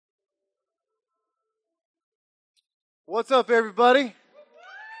What's up, everybody?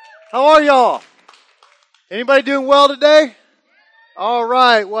 How are y'all? Anybody doing well today? All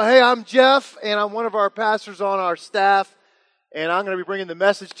right. Well, hey, I'm Jeff, and I'm one of our pastors on our staff, and I'm going to be bringing the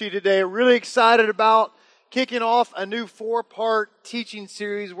message to you today. Really excited about kicking off a new 4-part teaching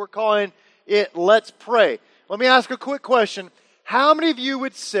series. We're calling it Let's Pray. Let me ask a quick question. How many of you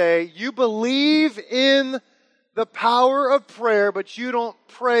would say you believe in the power of prayer, but you don't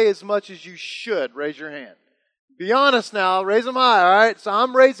pray as much as you should? Raise your hand. Be honest now. Raise them high, all right? So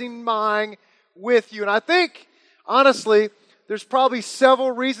I'm raising mine with you. And I think, honestly, there's probably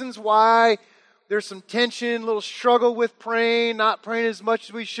several reasons why there's some tension, a little struggle with praying, not praying as much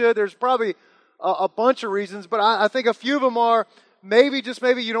as we should. There's probably a bunch of reasons, but I think a few of them are maybe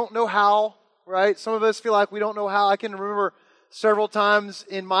you don't know how, right? Some of us feel like we don't know how. I can remember several times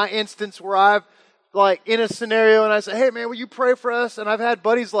in my instance where I've in a scenario and I say, hey man, will you pray for us? And I've had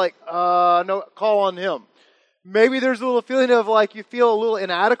buddies no, call on him. Maybe there's a little feeling of you feel a little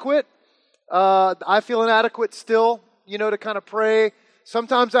inadequate. I feel inadequate still, to kind of pray.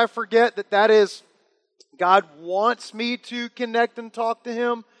 Sometimes I forget that is God wants me to connect and talk to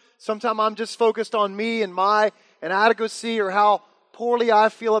Him. Sometimes I'm just focused on me and my inadequacy or how poorly I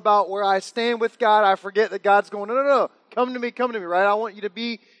feel about where I stand with God. I forget that God's going, no, come to me, right? I want you to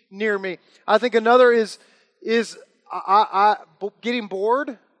be near me. I think another is I getting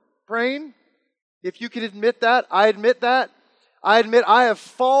bored praying. If you can admit that, I admit that. I admit I have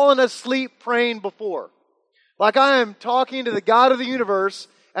fallen asleep praying before. I am talking to the God of the universe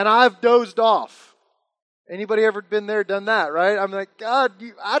and I've dozed off. Anybody ever been there, done that, right? I'm like, God,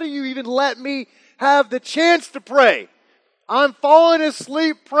 how do you even let me have the chance to pray? I'm falling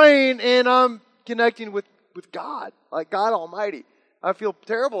asleep praying and I'm connecting with God, like God Almighty. I feel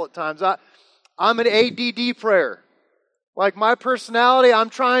terrible at times. I'm an ADD prayer. My personality,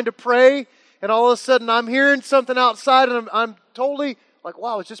 I'm trying to pray and all of a sudden I'm hearing something outside and I'm totally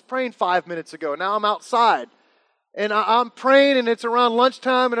wow, I was just praying 5 minutes ago. Now I'm outside. And I'm praying and it's around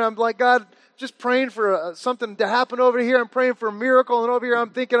lunchtime and I'm like, God, just praying for something to happen over here. I'm praying for a miracle. And over here I'm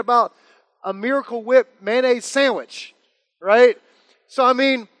thinking about a Miracle Whip mayonnaise sandwich, right?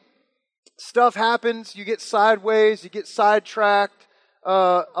 So, stuff happens. You get sideways. You get sidetracked.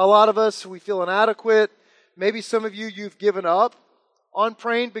 A lot of us, we feel inadequate. Maybe some of you've given up on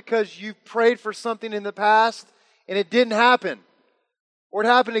praying because you've prayed for something in the past and it didn't happen. Or it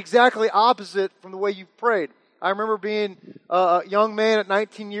happened exactly opposite from the way you've prayed. I remember being a young man at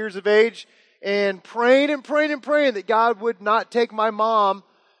 19 years of age and praying that God would not take my mom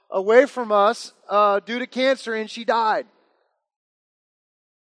away from us due to cancer, and she died.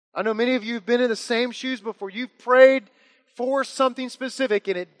 I know many of you have been in the same shoes before. You've prayed for something specific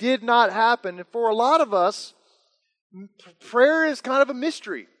and it did not happen. And for a lot of us, prayer is kind of a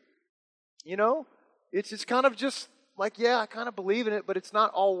mystery. It's kind of just yeah, I kind of believe in it, but it's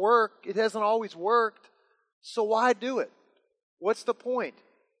not all work. It hasn't always worked. So why do it? What's the point?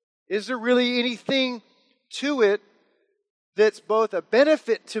 Is there really anything to it that's both a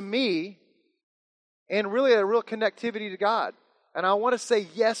benefit to me and really a real connectivity to God? And I want to say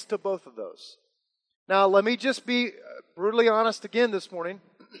yes to both of those. Now, let me just be brutally honest again this morning.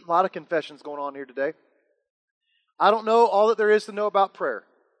 A lot of confessions going on here today. I don't know all that there is to know about prayer.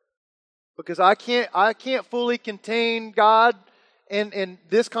 Because I can't fully contain God in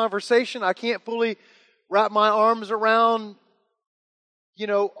this conversation. I can't fully wrap my arms around,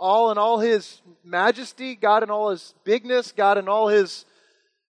 all His majesty, God in all His bigness, God in all His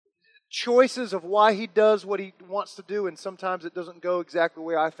choices of why He does what He wants to do, and sometimes it doesn't go exactly the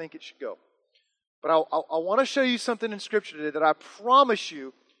way I think it should go. But I want to show you something in Scripture today that I promise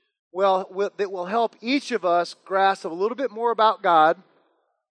you that will help each of us grasp a little bit more about God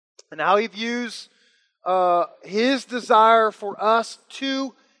and how He views His desire for us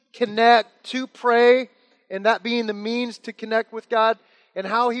to connect, to pray, and that being the means to connect with God, and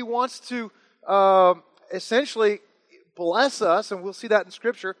how He wants to essentially bless us, and we'll see that in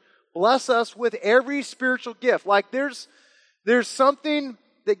Scripture, bless us with every spiritual gift. There's something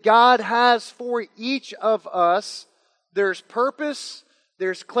that God has for each of us. There's purpose,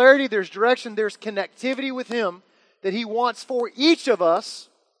 there's clarity, there's direction, there's connectivity with Him that He wants for each of us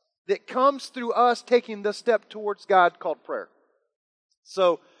that comes through us taking the step towards God called prayer.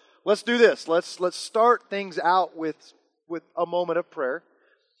 So let's do this. Let's start things out with a moment of prayer.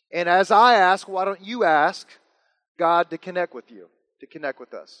 And as I ask, why don't you ask God to connect with you, to connect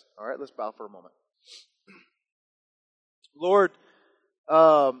with us? All right, let's bow for a moment. Lord,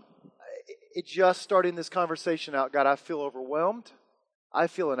 just starting this conversation out, God, I feel overwhelmed. I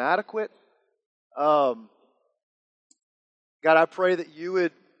feel inadequate. God, I pray that you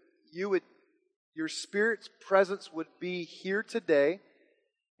would your Spirit's presence would be here today,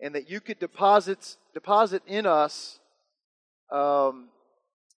 and that you could deposit in us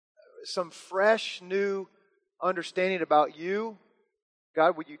some fresh, new understanding about you.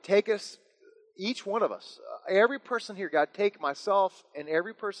 God, would you take us, each one of us, every person here, God, take myself and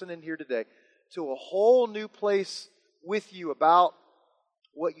every person in here today to a whole new place with you about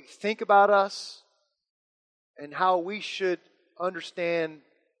what you think about us and how we should understand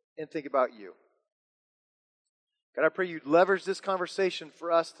and think about you. God, I pray you'd leverage this conversation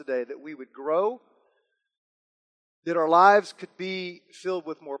for us today, that we would grow, that our lives could be filled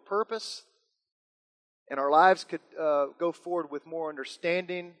with more purpose, and our lives could go forward with more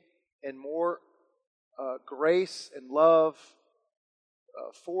understanding and more grace and love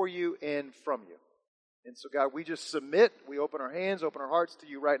for you and from you. And so, God, we just submit, we open our hands, open our hearts to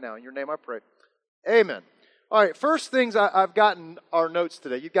you right now. In your name I pray. Amen. All right, first things I've gotten our notes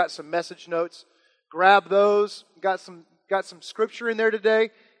today. You've got some message notes. Grab those. Got some scripture in there today.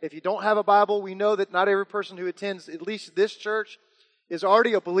 If you don't have a Bible, we know that not every person who attends at least this church is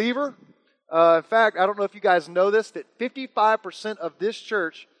already a believer. In fact, I don't know if you guys know this, that 55% of this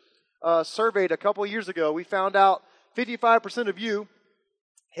church surveyed a couple of years ago, we found out 55% of you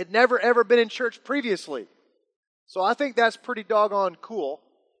had never ever been in church previously. So I think that's pretty doggone cool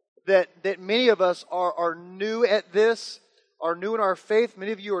that many of us are new at this, are new in our faith.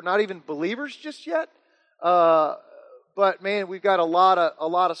 Many of you are not even believers just yet. But man, we've got a lot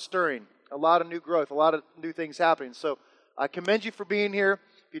of stirring, a lot of new growth, a lot of new things happening. So I commend you for being here.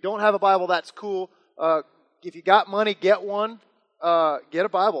 If you don't have a Bible, that's cool. If you got money, get one. Get a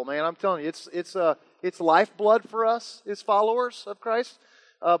Bible, man. I'm telling you, it's lifeblood for us as followers of Christ.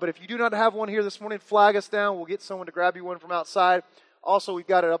 But if you do not have one here this morning, flag us down. We'll get someone to grab you one from outside. Also, we've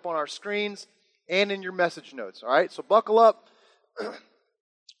got it up on our screens and in your message notes. All right, so buckle up.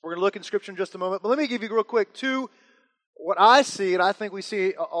 We're going to look in Scripture in just a moment. But let me give you real quick what I see, and I think we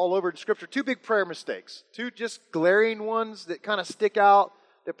see all over in Scripture, two big prayer mistakes. Two just glaring ones that kind of stick out,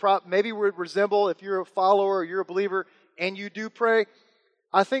 that maybe would resemble, if you're a follower or you're a believer and you do pray.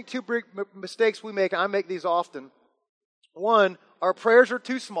 I think two big mistakes we make, and I make these often. One, our prayers are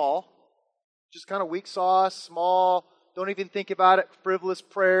too small, just kind of weak sauce, small, don't even think about it, frivolous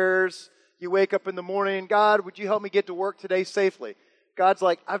prayers. You wake up in the morning, God, would you help me get to work today safely? God's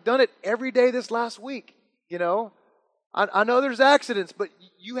like, I've done it every day this last week, you know. I know there's accidents, but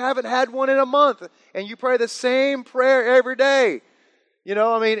you haven't had one in a month, and you pray the same prayer every day. You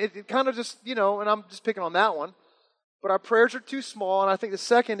know, I mean, it kind of just, you know, and I'm just picking on that one. But our prayers are too small, and I think the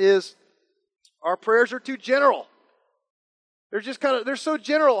second is our prayers are too general. They're so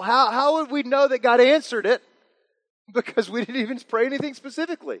general. How would we know that God answered it? Because we didn't even pray anything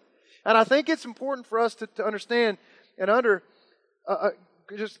specifically. And I think it's important for us to understand and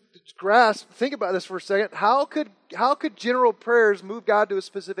just grasp, think about this for a second. How could general prayers move God to a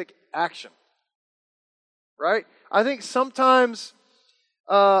specific action? Right? I think sometimes,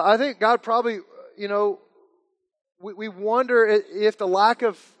 I think God probably, you know, we wonder if the lack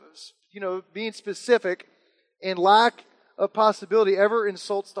of, you know, being specific and lack of possibility ever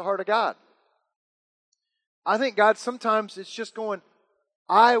insults the heart of God. I think God sometimes is just going,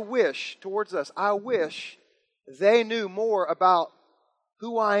 I wish they knew more about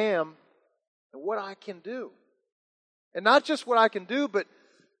who I am and what I can do. And not just what I can do, but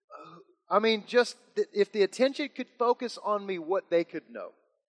I mean, just if the attention could focus on me, what they could know,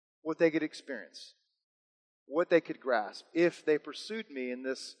 what they could experience, what they could grasp if they pursued me in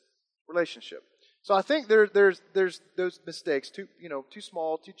this relationship. So I think there's those mistakes, too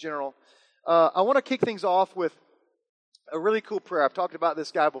small, too general. I want to kick things off with a really cool prayer. I've talked about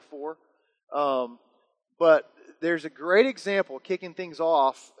this guy before, but there's a great example kicking things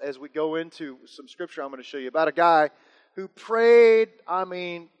off as we go into some scripture I'm going to show you about a guy who prayed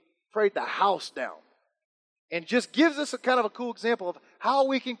the house down, and just gives us a kind of a cool example of how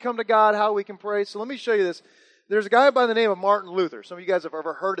we can come to God, how we can pray. So let me show you this. There's a guy by the name of Martin Luther. Some of you guys have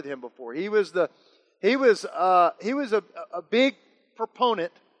ever heard of him before. He was a big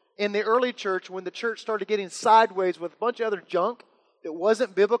proponent in the early church when the church started getting sideways with a bunch of other junk that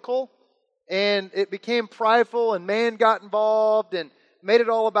wasn't biblical, and it became prideful, and man got involved and made it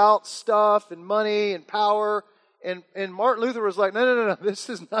all about stuff and money and power. And Martin Luther was like, no, this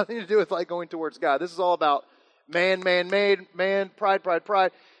has nothing to do with like going towards God. This is all about man,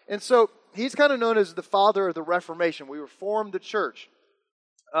 pride. And so he's kind of known as the father of the Reformation. We reformed the church.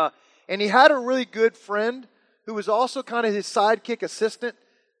 And he had a really good friend who was also kind of his sidekick assistant,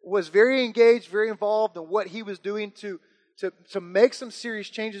 was very engaged, very involved in what he was doing to make some serious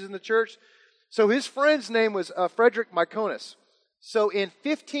changes in the church. So his friend's name was Frederick Myconus. So in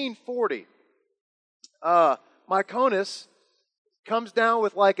 1540, Myconus comes down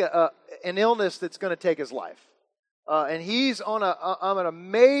with like an illness that's going to take his life. And he's on an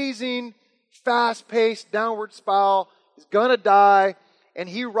amazing, fast-paced downward spiral. He's going to die. And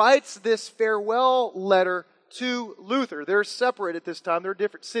he writes this farewell letter to Luther. They're separate at this time. They're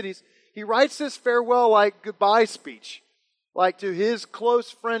different cities. He writes this farewell, like, goodbye speech, like to his close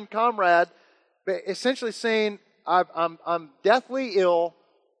friend, comrade, essentially saying, I'm deathly ill.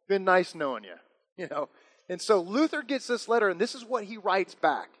 Been nice knowing you. You know. And so Luther gets this letter, and this is what he writes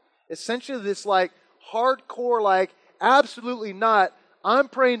back. Essentially this, like, hardcore, like, absolutely not. I'm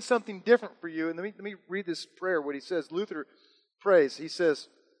praying something different for you. And let me read this prayer, what he says. Luther prays. He says,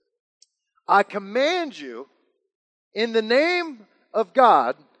 I command you in the name of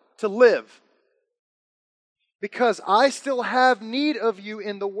God to live, because I still have need of you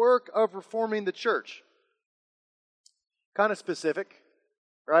in the work of reforming the church. Kind of specific,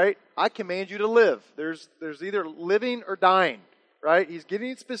 right? I command you to live. There's either living or dying, right? He's getting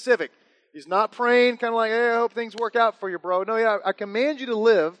it specific. He's not praying kind of like, hey, I hope things work out for you, bro. No, yeah, I command you to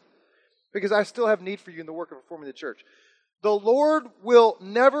live because I still have need for you in the work of reforming the church. The Lord will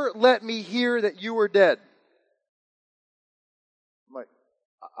never let me hear that you are dead. I'm like,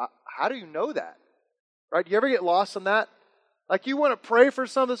 how do you know that? Right? Do you ever get lost in that? Like, you want to pray for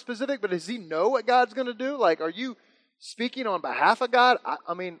something specific, but does he know what God's going to do? Like, are you speaking on behalf of God?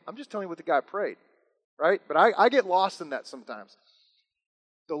 I mean, I'm just telling you what the guy prayed, right? But I get lost in that sometimes.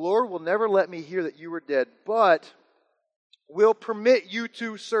 The Lord will never let me hear that you were dead, but will permit you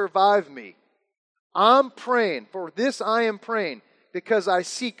to survive me. I'm praying, for this I am praying, because I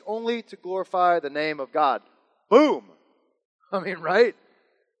seek only to glorify the name of God. Boom! I mean, right?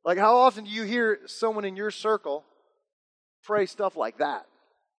 Like, how often do you hear someone in your circle pray stuff like that?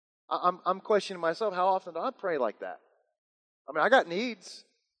 I'm questioning myself, how often do I pray like that? I mean, I got needs.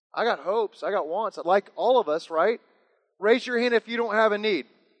 I got hopes. I got wants. Like all of us, right? Raise your hand if you don't have a need.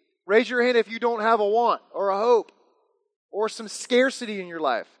 Raise your hand if you don't have a want or a hope or some scarcity in your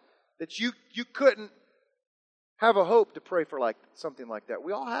life that you couldn't have a hope to pray for like something like that.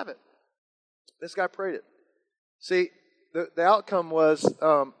 We all have it. This guy prayed it. See, the outcome was,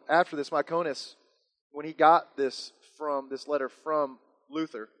 after this, Myconus, when he got this letter from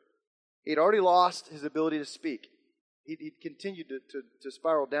Luther, he'd already lost his ability to speak. He'd continued to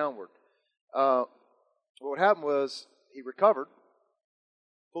spiral downward. What happened was he recovered,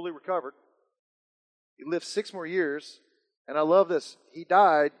 fully recovered. He lived 6 more years, and I love this. He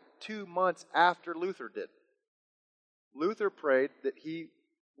died 2 months after Luther did. Luther prayed that he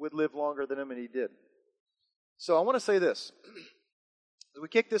would live longer than him, and he did. So I want to say this. As we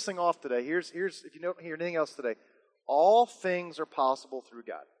kick this thing off today, here's if you don't hear anything else today, all things are possible through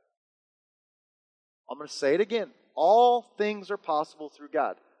God. I'm going to say it again. All things are possible through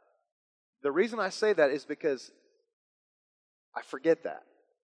God. The reason I say that is because I forget that.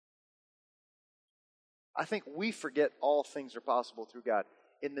 I think we forget all things are possible through God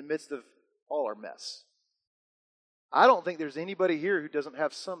in the midst of all our mess. I don't think there's anybody here who doesn't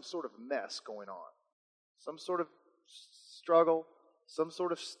have some sort of mess going on. Some sort of struggle, some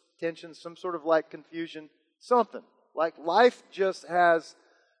sort of tension, some sort of like confusion, something. Like life just has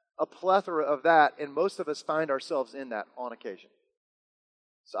a plethora of that, and most of us find ourselves in that on occasion.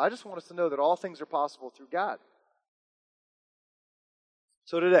 So I just want us to know that all things are possible through God.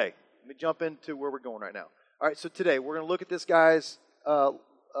 So today, let me jump into where we're going right now. All right, so today we're going to look at this guy's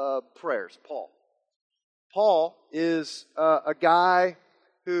prayers, Paul. Paul is a guy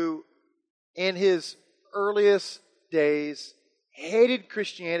who, in his earliest days, hated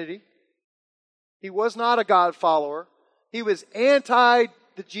Christianity. He was not a God follower. He was anti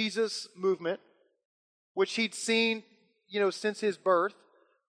the Jesus movement, which he'd seen, since his birth.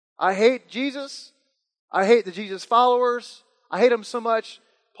 I hate Jesus. I hate the Jesus followers. I hate them so much,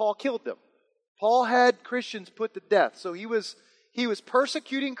 Paul killed them. Paul had Christians put to death. So he was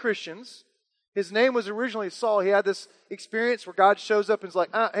persecuting Christians. His name was originally Saul. He had this experience where God shows up and is like,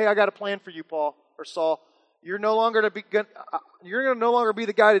 hey, I got a plan for you, Paul, or Saul. You're no longer going to no longer be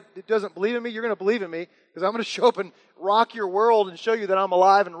the guy that doesn't believe in me. You're going to believe in me because I'm going to show up and rock your world and show you that I'm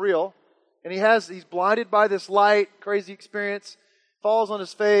alive and real. And he's blinded by this light, crazy experience, falls on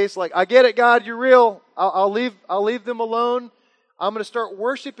his face, like, I get it, God, you're real. I'll leave them alone. I'm going to start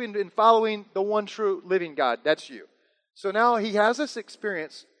worshiping and following the one true living God. That's you. So now he has this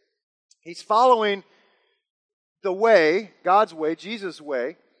experience. He's following the way, God's way, Jesus'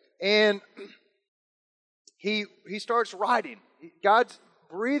 way, and he starts writing. God's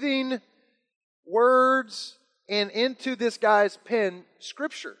breathing words and into this guy's pen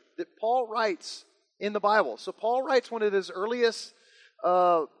scripture that Paul writes in the Bible. So Paul writes one of his earliest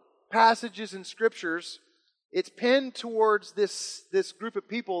passages in scriptures, it's penned towards this group of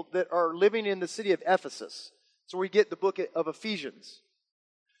people that are living in the city of Ephesus. So we get the book of Ephesians.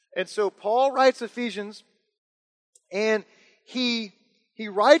 And so Paul writes Ephesians, and he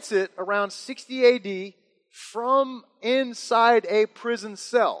writes it around 60 AD from inside a prison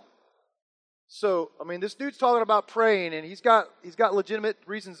cell. So, I mean, this dude's talking about praying, and he's got legitimate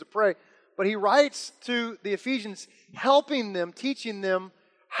reasons to pray. But he writes to the Ephesians, helping them, teaching them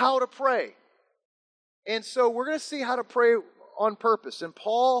how to pray. And so we're going to see how to pray on purpose. And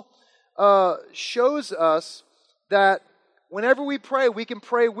Paul shows us that whenever we pray, we can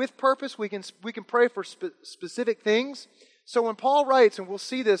pray with purpose. We can pray for specific things. So when Paul writes, and we'll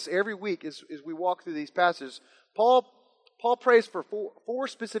see this every week as we walk through these passages, Paul prays for four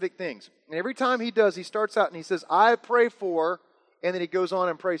specific things. And every time he does, he starts out and he says, I pray for, and then he goes on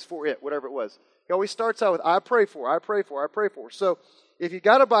and prays for it, whatever it was. He always starts out with, I pray for, I pray for, I pray for. So if you've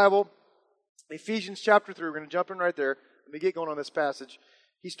got a Bible, Ephesians chapter 3, we're going to jump in right there. Let me get going on this passage.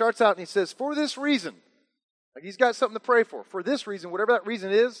 He starts out and he says, for this reason, like he's got something to pray for. For this reason, whatever that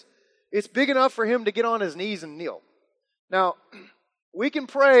reason is, it's big enough for him to get on his knees and kneel. Now, we can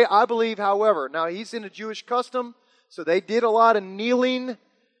pray, I believe, however. Now, he's in a Jewish custom, so they did a lot of kneeling.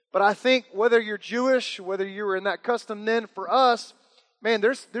 But I think whether you're Jewish, whether you were in that custom then, for us, man,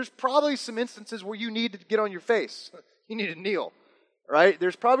 there's probably some instances where you need to get on your face. You need to kneel, right?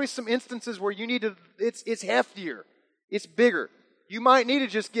 There's probably some instances where you need to, it's heftier. It's bigger. You might need to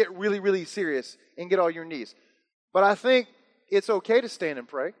just get really, really serious and get on your knees. But I think it's okay to stand and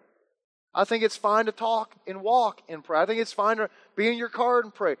pray. I think it's fine to talk and walk and pray. I think it's fine to be in your car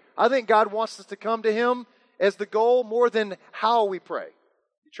and pray. I think God wants us to come to Him as the goal more than how we pray.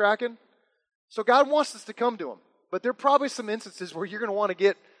 You tracking? So God wants us to come to Him. But there are probably some instances where you're going to want to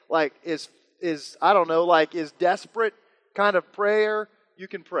get like is desperate kind of prayer you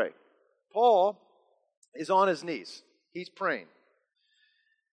can pray. Paul is on his knees. He's praying.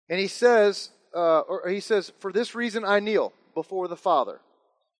 And he says, for this reason I kneel before the Father.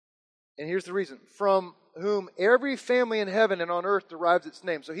 And here's the reason. From whom every family in heaven and on earth derives its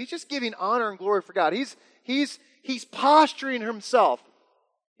name. So he's just giving honor and glory for God. He's posturing himself.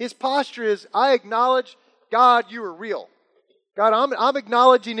 His posture is, I acknowledge, God, you are real. God, I'm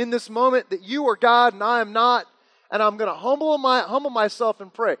acknowledging in this moment that you are God and I am not. And I'm going to humble myself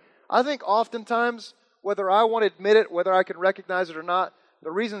and pray. I think oftentimes, whether I want to admit it, whether I can recognize it or not, the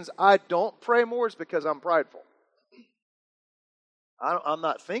reasons I don't pray more is because I'm prideful. I'm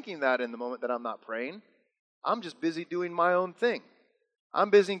not thinking that in the moment that I'm not praying. I'm just busy doing my own thing.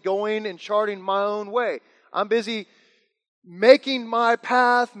 I'm busy going and charting my own way. I'm busy making my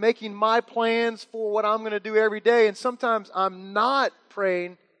path, making my plans for what I'm going to do every day. And sometimes I'm not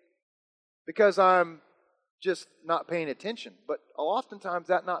praying because I'm just not paying attention. But oftentimes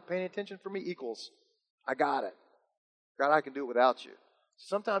that not paying attention for me equals, I got it. God, I can do it without you.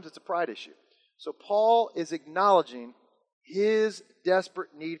 Sometimes it's a pride issue. So Paul is acknowledging his desperate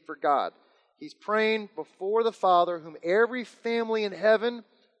need for God. He's praying before the Father, whom every family in heaven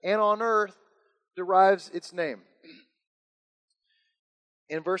and on earth derives its name.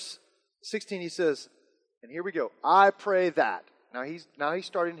 In verse 16 he says, and here we go, I pray that. Now he's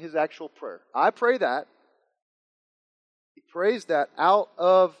starting his actual prayer. I pray that. He prays that out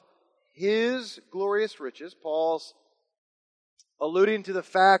of his glorious riches. Paul's alluding to the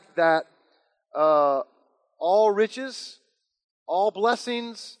fact that all riches, all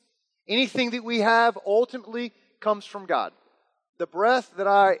blessings, anything that we have ultimately comes from God. The breath that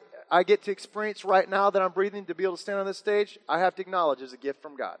I get to experience right now that I'm breathing to be able to stand on this stage, I have to acknowledge is a gift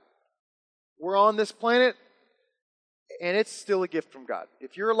from God. We're on this planet, and it's still a gift from God.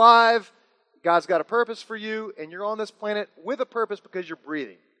 If you're alive, God's got a purpose for you, and you're on this planet with a purpose because you're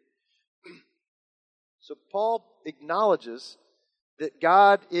breathing. So Paul acknowledges that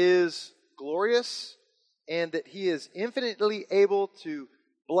God is glorious and that He is infinitely able to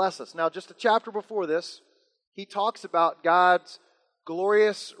bless us. Now, just a chapter before this, he talks about God's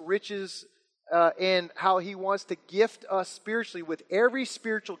glorious riches and how He wants to gift us spiritually with every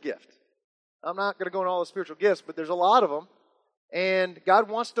spiritual gift. I'm not going to go into all the spiritual gifts, but there's a lot of them. And God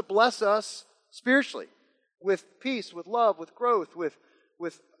wants to bless us spiritually with peace, with love, with growth, with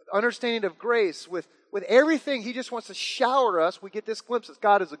understanding of grace, with everything. He just wants to shower us. We get this glimpse that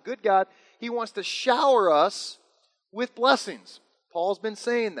God is a good God. He wants to shower us with blessings. Paul's been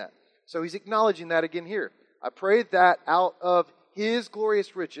saying that. So he's acknowledging that again here. I pray that out of His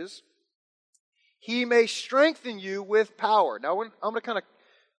glorious riches, He may strengthen you with power. Now, I'm going to kind of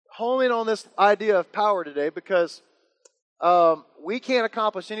home in on this idea of power today because we can't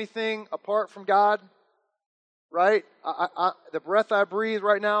accomplish anything apart from God, right? The breath I breathe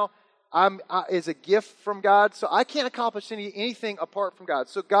right now, is a gift from God. So I can't accomplish anything apart from God.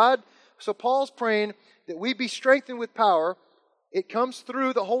 So Paul's praying that we be strengthened with power. It comes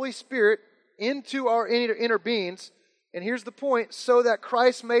through the Holy Spirit into our inner beings. And here's the point, so that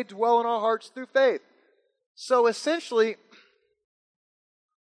Christ may dwell in our hearts through faith. So essentially,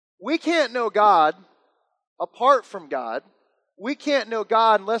 we can't know God apart from God. We can't know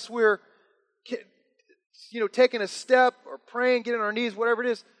God unless we're, taking a step or praying, getting on our knees, whatever it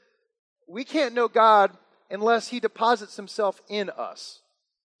is. We can't know God unless He deposits Himself in us.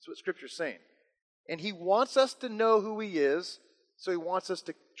 That's what Scripture's saying. And He wants us to know who He is, so He wants us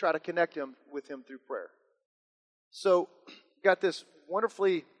to try to connect with Him through prayer. So, got this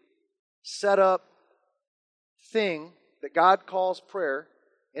wonderfully set up thing that God calls prayer,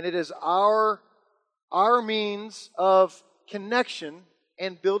 and it is our means of connection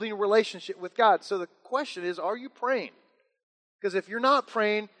and building a relationship with God. So the question is, are you praying? Because if you're not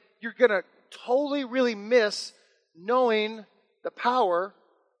praying, you're going to totally really miss knowing the power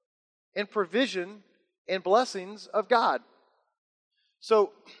and provision and blessings of God.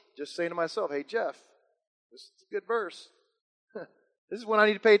 So, just saying to myself, hey, Jeff, this is a good verse. This is what I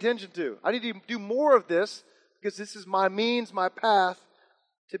need to pay attention to. I need to do more of this because this is my means, my path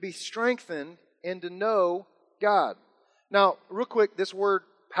to be strengthened and to know God. Now, real quick, this word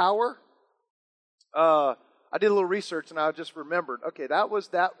power, I did a little research and I just remembered, okay, that was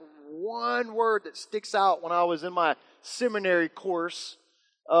that one word that sticks out when I was in my seminary course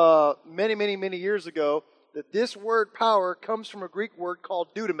many, many, many years ago, that this word power comes from a Greek word called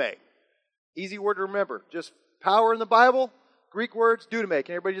dunamis. Easy word to remember. Just power in the Bible, Greek words, dunamis.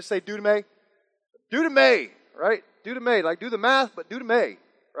 Can everybody just say dunamis? Dunamis, right? Dunamis, like do the math, but dunamis,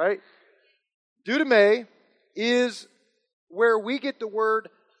 right? Dunamis is where we get the word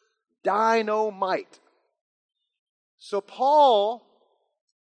dynamite. So Paul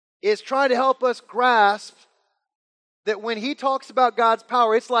is trying to help us grasp that when he talks about God's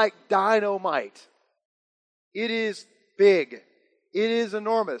power, it's like dynamite. It is big. It is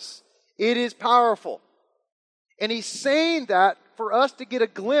enormous. It is powerful. And he's saying that for us to get a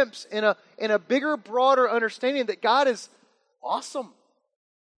glimpse in a bigger, broader understanding that God is awesome.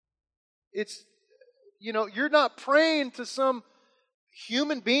 It's, you're not praying to some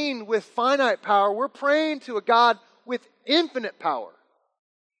human being with finite power. We're praying to a God with infinite power.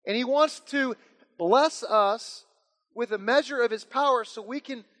 And He wants to bless us with a measure of His power so we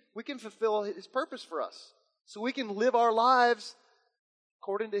can fulfill His purpose for us. So we can live our lives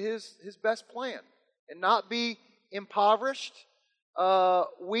according to His best plan and not be impoverished,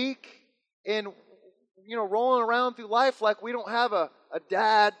 weak, and rolling around through life like we don't have a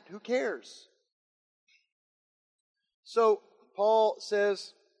dad who cares. So Paul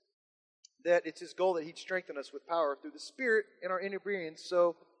says that it's his goal that He'd strengthen us with power through the Spirit in our inner being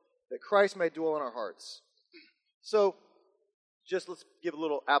so that Christ may dwell in our hearts. So just let's give a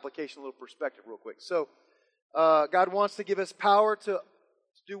little application, a little perspective real quick. So God wants to give us power to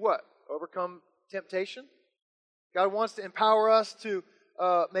do what? Overcome temptation. God wants to empower us to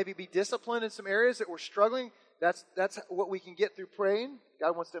maybe be disciplined in some areas that we're struggling. That's what we can get through praying.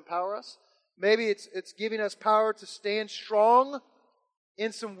 God wants to empower us. Maybe it's giving us power to stand strong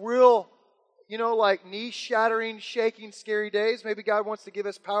in some real, like knee-shattering, shaking, scary days. Maybe God wants to give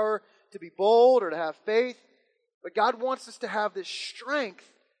us power to be bold or to have faith. But God wants us to have this strength,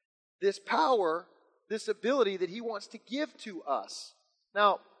 this power, this ability that He wants to give to us.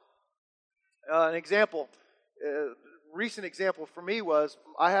 Now, an example, recent example for me was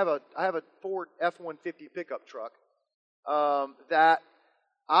I have a Ford F-150 pickup truck that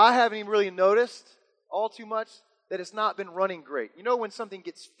I haven't even really noticed all too much that it's not been running great. When something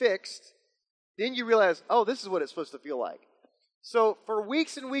gets fixed, then you realize, oh, this is what it's supposed to feel like. So for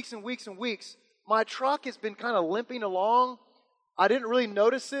weeks and weeks and weeks and weeks, my truck has been kind of limping along. I didn't really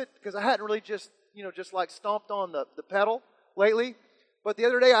notice it because I hadn't really just like stomped on the pedal lately. But the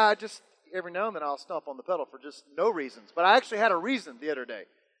other day, every now and then I'll stomp on the pedal for just no reasons. But I actually had a reason the other day.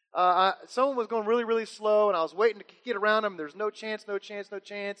 Someone was going really, really slow, and I was waiting to get around them. There's no chance,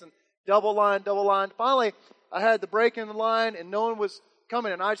 and double line. Finally, I had the brake in the line, and no one was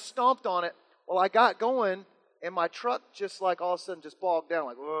coming, and I stomped on it. Well, I got going, and my truck just like all of a sudden just bogged down,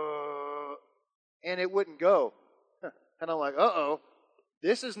 like, whoa, and it wouldn't go. And I'm like, uh-oh,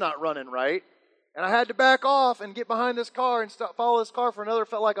 this is not running right. And I had to back off and get behind this car and follow this car for another,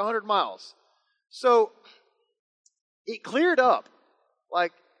 felt like 100 miles. So it cleared up.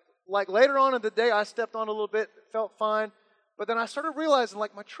 Like later on in the day, I stepped on a little bit, felt fine. But then I started realizing,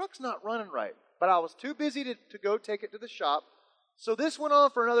 like, my truck's not running right. But I was too busy to go take it to the shop. So this went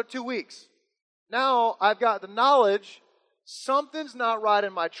on for another 2 weeks. Now I've got the knowledge something's not right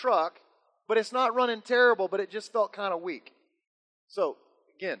in my truck. but it's not running terrible, but it just felt kind of weak. So,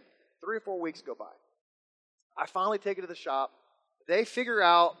 again, 3 or 4 weeks go by. I finally take it to the shop. They figure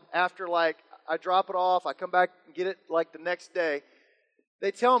out after I drop it off, I come back and get it the next day.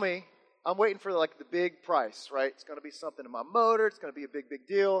 They tell me I'm waiting for the big price, right? It's going to be something in my motor. It's going to be a big, big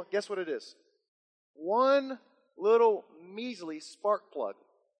deal. Guess what it is? One little measly spark plug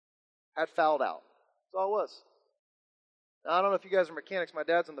had fouled out. That's all it was. Now, I don't know if you guys are mechanics. My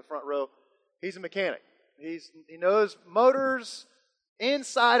dad's in the front row. He's a mechanic. He knows motors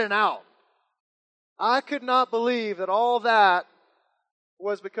inside and out. I could not believe that all that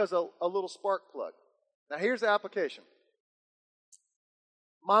was because of a little spark plug. Now, here's the application.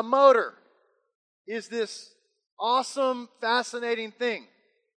 My motor is this awesome, fascinating thing.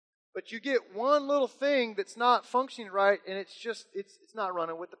 But you get one little thing that's not functioning right, and it's not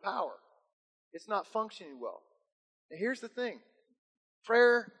running with the power. It's not functioning well. And here's the thing.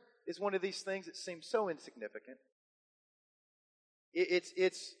 Prayer is one of these things that seems so insignificant.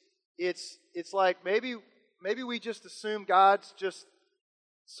 It's like maybe we just assume God's just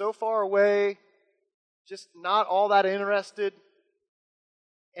so far away, just not all that interested.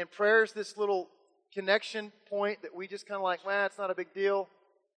 And prayer is this little connection point that we just kind of it's not a big deal.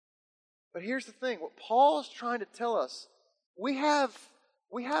 But here's the thing. What Paul is trying to tell us, we have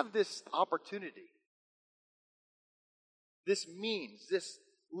this opportunity, this means, this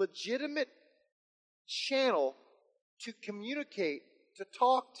legitimate channel to communicate, to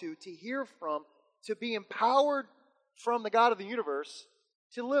talk to hear from, to be empowered from the God of the universe,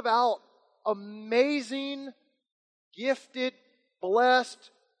 to live out amazing, gifted,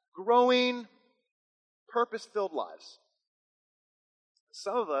 blessed, growing, purpose-filled lives.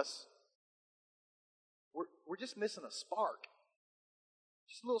 Some of us, we're just missing a spark.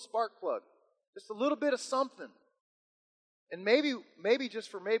 Just a little spark plug. Just a little bit of something. And maybe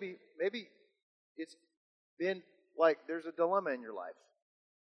it's been there's a dilemma in your life.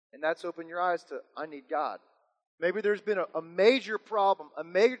 And that's opened your eyes to, I need God. Maybe there's been a major problem, a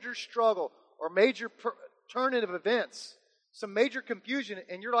major struggle, or major turn of events, some major confusion,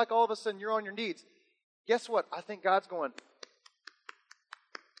 and you're all of a sudden you're on your knees. Guess what? I think God's going,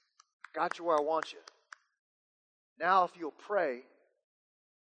 got you where I want you. Now if you'll pray,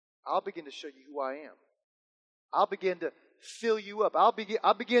 I'll begin to show you who I am. I'll begin to fill you up. I'll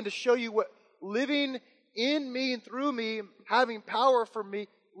begin to show you what living in me and through me, having power for me,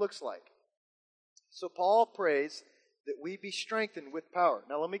 looks like. So Paul prays that we be strengthened with power.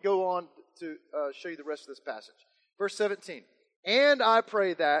 Now let me go on to show you the rest of this passage. Verse 17. And I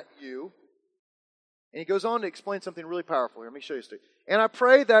pray that you, and he goes on to explain something really powerful here. Let me show you this. And I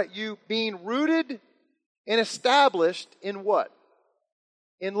pray that you, being rooted and established in what?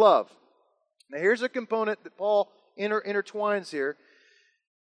 In love. Now here's a component that Paul intertwines here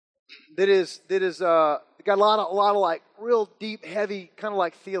that is got a lot of real deep, heavy, kind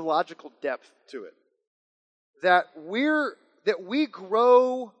of theological depth to it. That we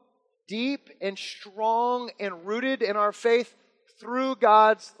grow deep and strong and rooted in our faith through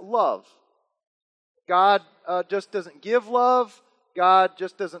God's love. God just doesn't give love. God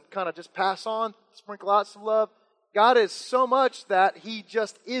just doesn't kind of just pass on, sprinkle out some love. God is so much that He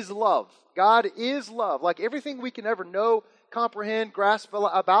just is love. God is love. Like everything we can ever know, comprehend, grasp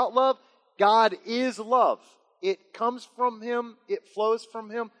about love, God is love. It comes from Him. It flows from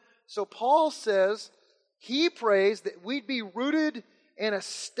Him. So Paul says, he prays that we'd be rooted and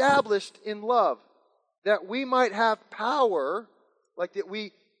established in love, that we might have power, like that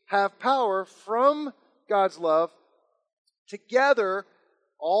we have power from God's love, together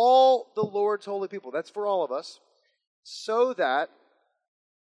all the Lord's holy people. That's for all of us, so that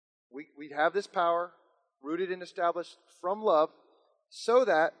we'd have this power rooted and established from love, so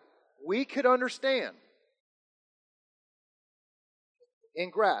that we could understand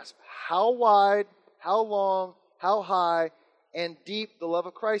and grasp how wide, how long, how high, and deep the love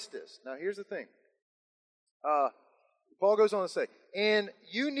of Christ is. Now, here's the thing. Paul goes on to say, and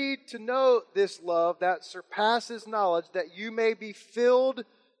you need to know this love that surpasses knowledge, that you may be filled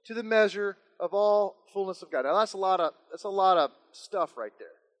to the measure of all fullness of God. Now, that's a lot of stuff right there.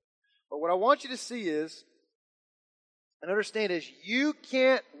 But what I want you to see is, and understand is,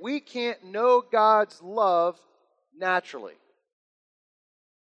 we can't know God's love naturally.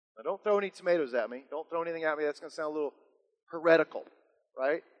 Now, don't throw any tomatoes at me. Don't throw anything at me that's going to sound a little heretical,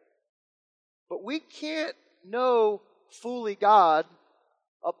 right? But we can't know fully God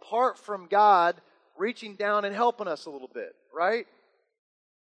apart from God reaching down and helping us a little bit, right?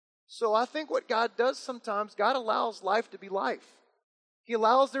 So I think what God does sometimes, God allows life to be life. He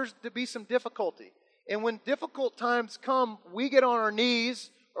allows there to be some difficulty. And when difficult times come, we get on our knees,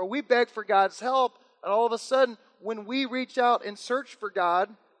 or we beg for God's help, and all of a sudden, when we reach out and search for God,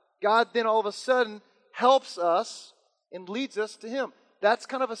 God then all of a sudden helps us and leads us to Him. That's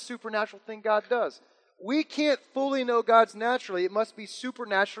kind of a supernatural thing God does. We can't fully know God's naturally. It must be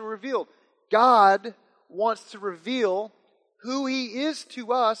supernaturally revealed. God wants to reveal who He is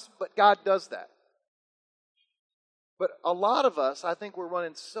to us, but God does that. But a lot of us, I think we're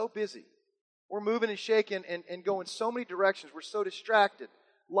running so busy. We're moving and shaking and going so many directions. We're so distracted.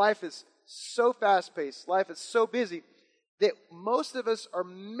 Life is so fast-paced. Life is so busy that most of us are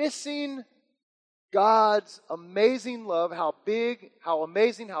missing God's amazing love, how big, how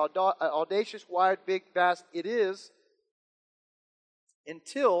amazing, how audacious, wide, big, vast it is,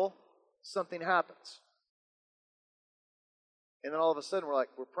 until something happens. And then all of a sudden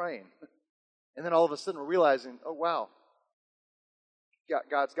we're praying. And then all of a sudden we're realizing, oh wow,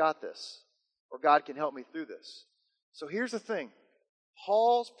 God's got this. Or God can help me through this. So here's the thing.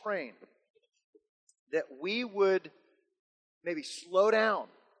 Paul's praying that we would maybe slow down.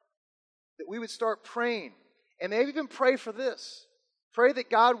 That we would start praying. And maybe even pray for this. Pray that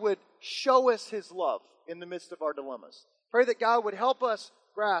God would show us His love in the midst of our dilemmas. Pray that God would help us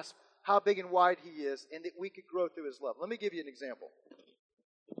grasp how big and wide He is and that we could grow through His love. Let me give you an example.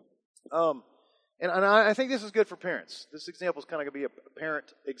 And I think this is good for parents. This example is kind of going to be a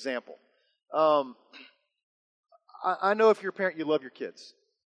parent example. I know if you're a parent, you love your kids.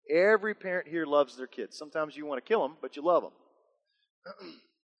 Every parent here loves their kids. Sometimes you want to kill them, but you love them.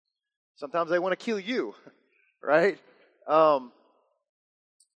 Sometimes they want to kill you, right?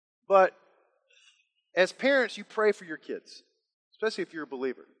 But as parents, you pray for your kids, especially if you're a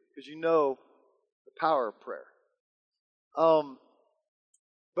believer, because you know the power of prayer.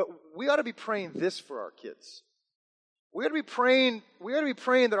 But we ought to be praying this for our kids. We ought to be praying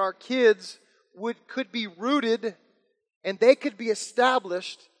that our kids could be rooted and they could be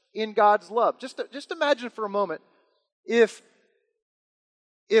established in God's love. Just imagine for a moment if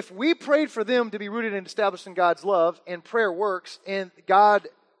we prayed for them to be rooted and established in God's love, and prayer works, and God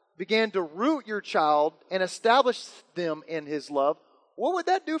began to root your child and establish them in His love, what would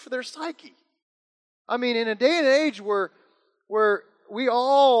that do for their psyche? I mean, in a day and age where we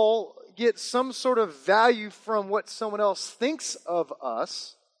all get some sort of value from what someone else thinks of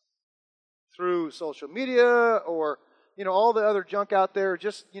us through social media or, all the other junk out there,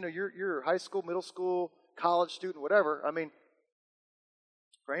 just, you're high school, middle school, college student, whatever. I mean,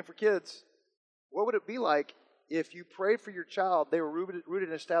 praying for kids. What would it be like if you prayed for your child, they were rooted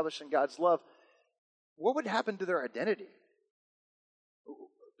and established in God's love? What would happen to their identity?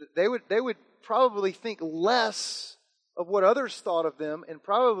 They would probably think less of what others thought of them and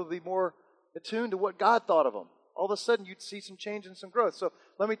probably be more attuned to what God thought of them. All of a sudden, you'd see some change and some growth. So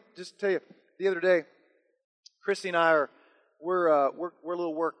let me just tell you, the other day, Christy and I we're a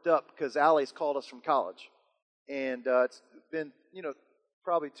little worked up because Allie's called us from college, and it's been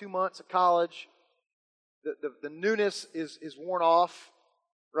probably 2 months of college. The newness is worn off,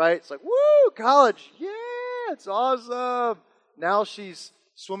 right? It's like, woo, college, yeah, it's awesome. Now she's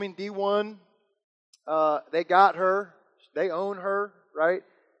swimming D1. They got her. They own her, right?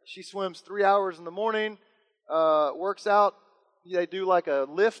 She swims 3 hours in the morning, works out. They do like a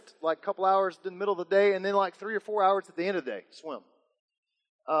lift, like a couple hours in the middle of the day, and then like 3 or 4 hours at the end of the day, swim.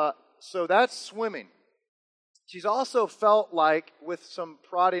 So that's swimming. She's also felt like, with some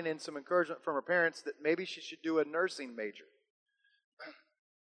prodding and some encouragement from her parents, that maybe she should do a nursing major.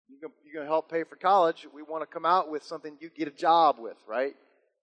 You're going to help pay for college. We want to come out with something you get a job with, right?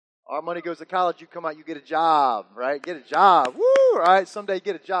 Our money goes to college. You come out, you get a job, right? Get a job. Woo! Right? Someday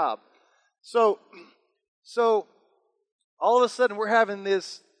get a job. So all of a sudden we're having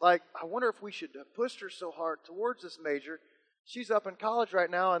this, like, I wonder if we should have pushed her so hard towards this major. She's up in college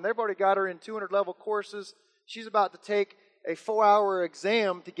right now, and they've already got her in 200-level courses. She's about to take a 4-hour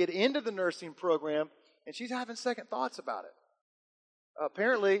exam to get into the nursing program, and she's having second thoughts about it.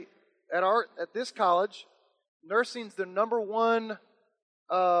 Apparently, at this college, nursing's the number one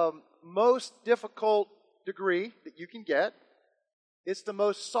most difficult degree that you can get. It's the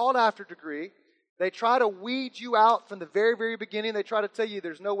most sought-after degree. They try to weed you out from the very, very beginning. They try to tell you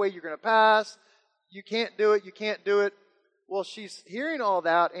there's no way you're going to pass. You can't do it. You can't do it. Well, she's hearing all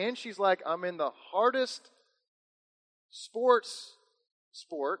that, and she's like, I'm in the hardest sport,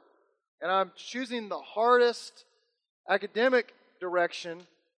 and I'm choosing the hardest academic direction.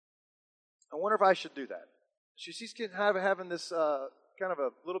 I wonder if I should do that. She's having this kind of a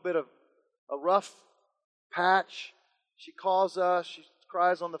little bit of a rough patch. She calls us. She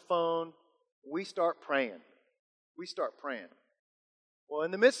cries on the phone. We start praying. Well,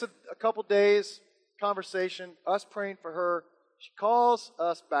 in the midst of a couple days, conversation, us praying for her, she calls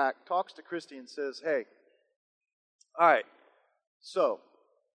us back, talks to Christy, and says, hey, all right, so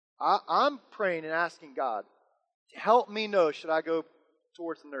I'm praying and asking God to help me know, should I go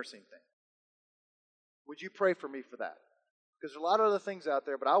towards the nursing thing? Would you pray for me for that? Because there's a lot of other things out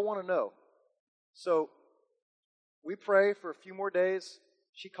there, but I want to know. So we pray for a few more days.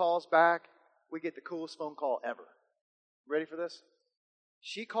 She calls back. We get the coolest phone call ever. Ready for this?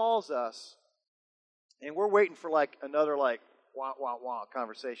 She calls us, and we're waiting for like another like wah wah wah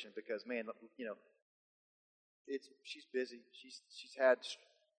conversation because man, you know, she's busy. She's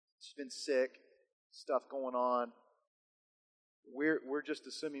been sick, stuff going on. We're just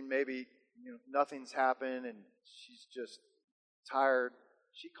assuming maybe nothing's happened and she's just tired.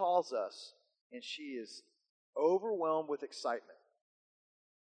 She calls us and she is overwhelmed with excitement.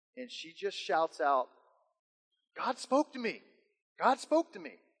 And she just shouts out, God spoke to me. God spoke to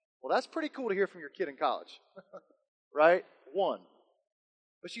me. Well, that's pretty cool to hear from your kid in college. Right? One.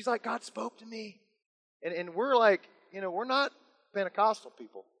 But she's like, God spoke to me. And we're like, we're not Pentecostal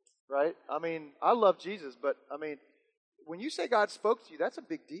people, right? I mean, I love Jesus, but I mean, when you say God spoke to you, that's a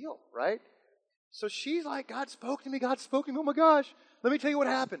big deal, right? So she's like, God spoke to me, God spoke to me, oh my gosh, let me tell you what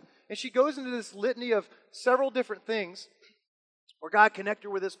happened. And she goes into this litany of several different things where God connected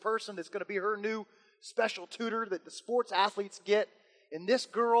her with this person that's going to be her new special tutor that the sports athletes get. And this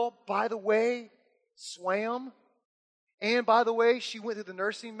girl, by the way, swam. And by the way, she went to the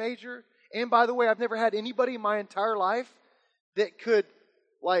nursing major. And by the way, I've never had anybody in my entire life that could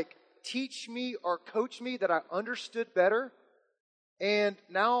like teach me or coach me that I understood better. And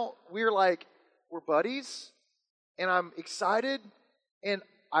now we're buddies. And I'm excited. And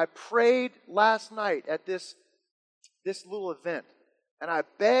I prayed last night at this little event. And I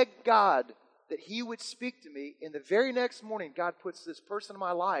begged God that He would speak to me. And the very next morning, God puts this person in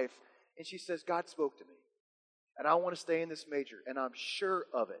my life. And she says, God spoke to me. And I want to stay in this major. And I'm sure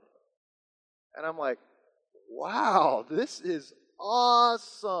of it. And I'm like, wow, this is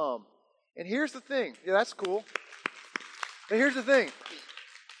awesome. And here's the thing. Yeah, that's cool. But here's the thing.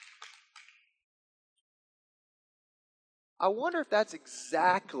 I wonder if that's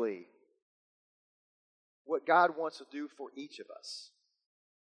exactly what God wants to do for each of us.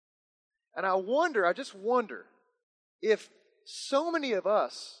 And I just wonder if so many of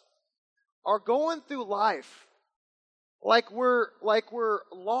us are going through life like we're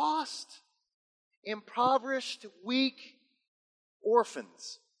lost, impoverished, weak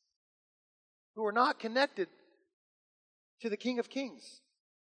orphans who are not connected to the King of Kings.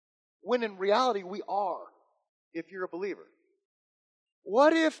 When in reality we are, if you're a believer.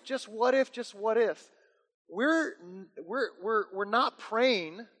 What if we're not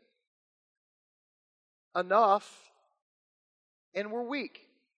praying enough and we're weak?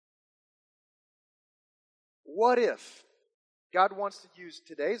 What if God wants to use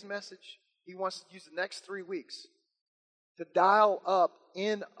today's message, He wants to use the next 3 weeks to dial up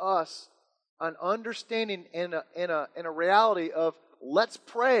in us an understanding and a reality of let's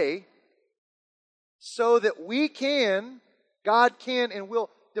pray so that God can and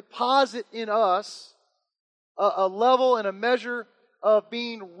will deposit in us a level and a measure of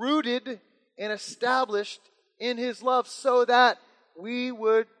being rooted and established in His love so that we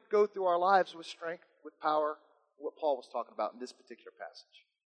would go through our lives with strength, with power, what Paul was talking about in this particular passage.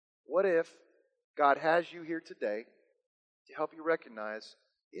 What if God has you here today to help you recognize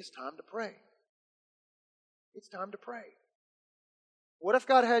it's time to pray? It's time to pray. What if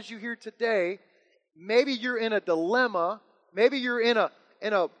God has you here today? Maybe you're in a dilemma. Maybe you're in a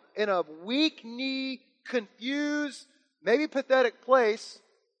weak knee, confused, maybe pathetic place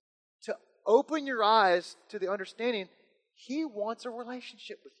to open your eyes to the understanding He wants a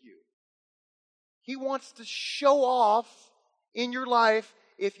relationship with you. He wants to show off in your life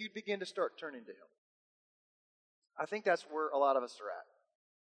if you begin to start turning to Him. I think that's where a lot of us are at.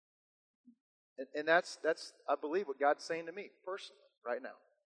 And that's I believe what God's saying to me personally right now.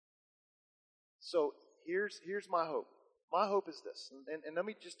 So here's my hope. My hope is this, and let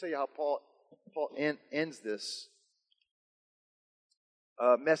me just tell you how Paul ends this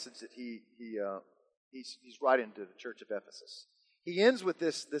message that he's writing to the church of Ephesus. He ends with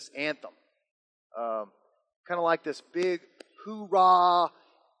this anthem, kind of like this big hoorah,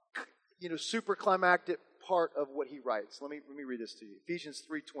 super climactic part of what he writes. Let me read this to you. Ephesians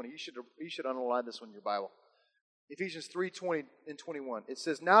 3:20. You should underline this one in your Bible. Ephesians 3:20 and 21. It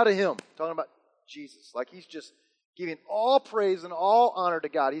says, "Now to Him," talking about Jesus, like He's just giving all praise and all honor to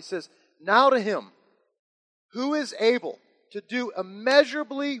God. He says, "Now to Him who is able to do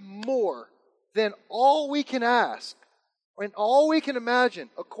immeasurably more than all we can ask and all we can imagine,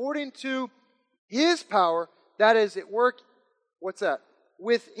 according to His power that is at work What's that?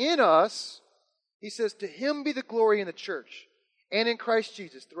 Within us, he says, to him be the glory in the church and in Christ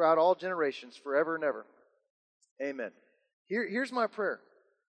Jesus throughout all generations, forever and ever. Amen. Here's my prayer.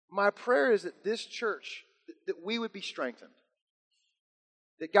 My prayer is that this church, that we would be strengthened.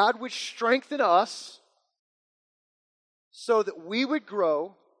 That God would strengthen us so that we would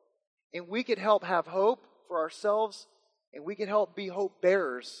grow and we could help have hope for ourselves and we could help be hope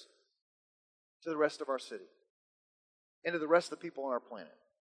bearers to the rest of our city and to the rest of the people on our planet.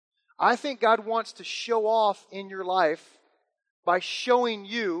 I think God wants to show off in your life by showing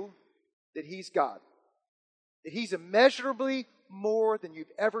you that He's God. That He's immeasurably more than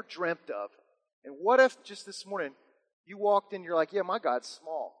you've ever dreamt of. And what if just this morning you walked in and you're like, yeah, my God's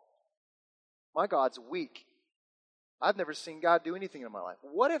small. My God's weak. I've never seen God do anything in my life.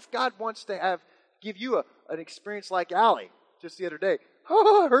 What if God wants to give you an experience like Allie just the other day?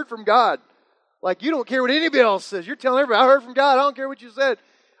 Oh, I heard from God. Like, you don't care what anybody else says. You're telling everybody, I heard from God. I don't care what you said.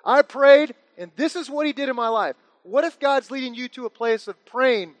 I prayed, and this is what He did in my life. What if God's leading you to a place of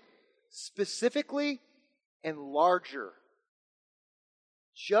praying specifically and larger,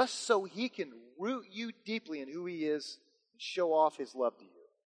 just so He can root you deeply in who He is and show off His love to you?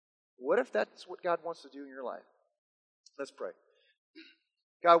 What if that's what God wants to do in your life? Let's pray.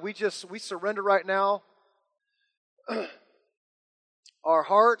 God, we surrender right now our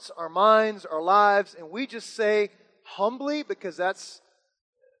hearts, our minds, our lives, and we just say humbly, because that's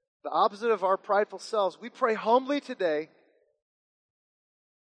the opposite of our prideful selves. We pray humbly today,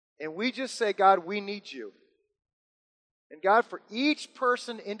 and we just say, God, we need you. And God, for each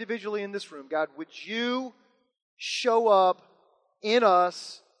person individually in this room, God, would you show up in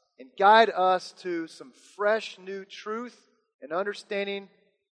us and guide us to some fresh new truth and understanding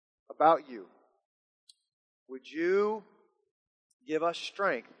about you? Would you give us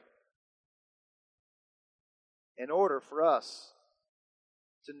strength in order for us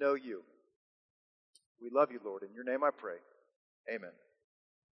to know you? We love you, Lord. In your name I pray. Amen.